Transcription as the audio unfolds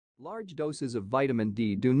Large doses of vitamin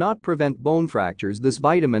D do not prevent bone fractures. This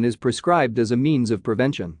vitamin is prescribed as a means of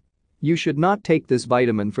prevention. You should not take this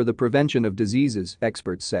vitamin for the prevention of diseases,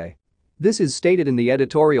 experts say. This is stated in the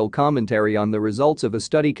editorial commentary on the results of a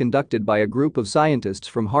study conducted by a group of scientists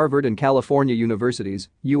from Harvard and California universities,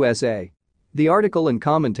 USA. The article and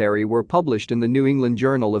commentary were published in the New England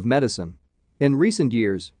Journal of Medicine. In recent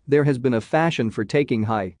years, there has been a fashion for taking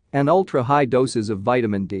high and ultra-high doses of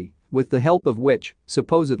vitamin D, with the help of which,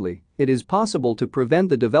 supposedly, it is possible to prevent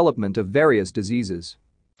the development of various diseases.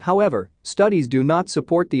 However, studies do not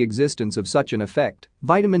support the existence of such an effect.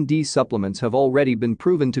 Vitamin D supplements have already been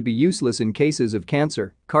proven to be useless in cases of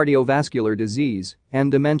cancer, cardiovascular disease, and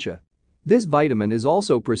dementia. This vitamin is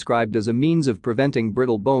also prescribed as a means of preventing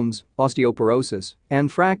brittle bones, osteoporosis,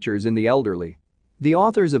 and fractures in the elderly. The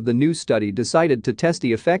authors of the new study decided to test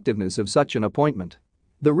the effectiveness of such an appointment.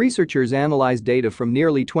 The researchers analyzed data from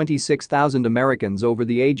nearly 26,000 Americans over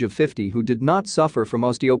the age of 50 who did not suffer from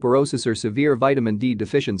osteoporosis or severe vitamin D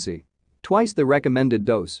deficiency. Twice the recommended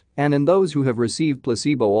dose, and in those who have received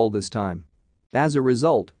placebo all this time. As a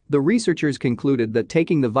result, the researchers concluded that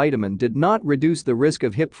taking the vitamin did not reduce the risk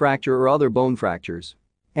of hip fracture or other bone fractures.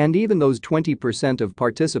 And even those 20% of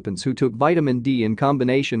participants who took vitamin D in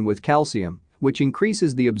combination with calcium, which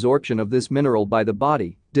increases the absorption of this mineral by the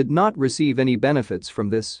body, did not receive any benefits from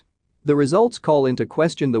this. The results call into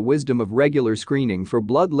question the wisdom of regular screening for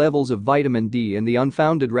blood levels of vitamin D and the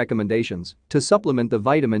unfounded recommendations to supplement the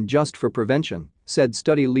vitamin just for prevention, said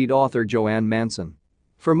study lead author Joanne Manson.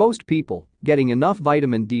 For most people, getting enough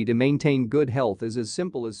vitamin D to maintain good health is as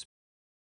simple as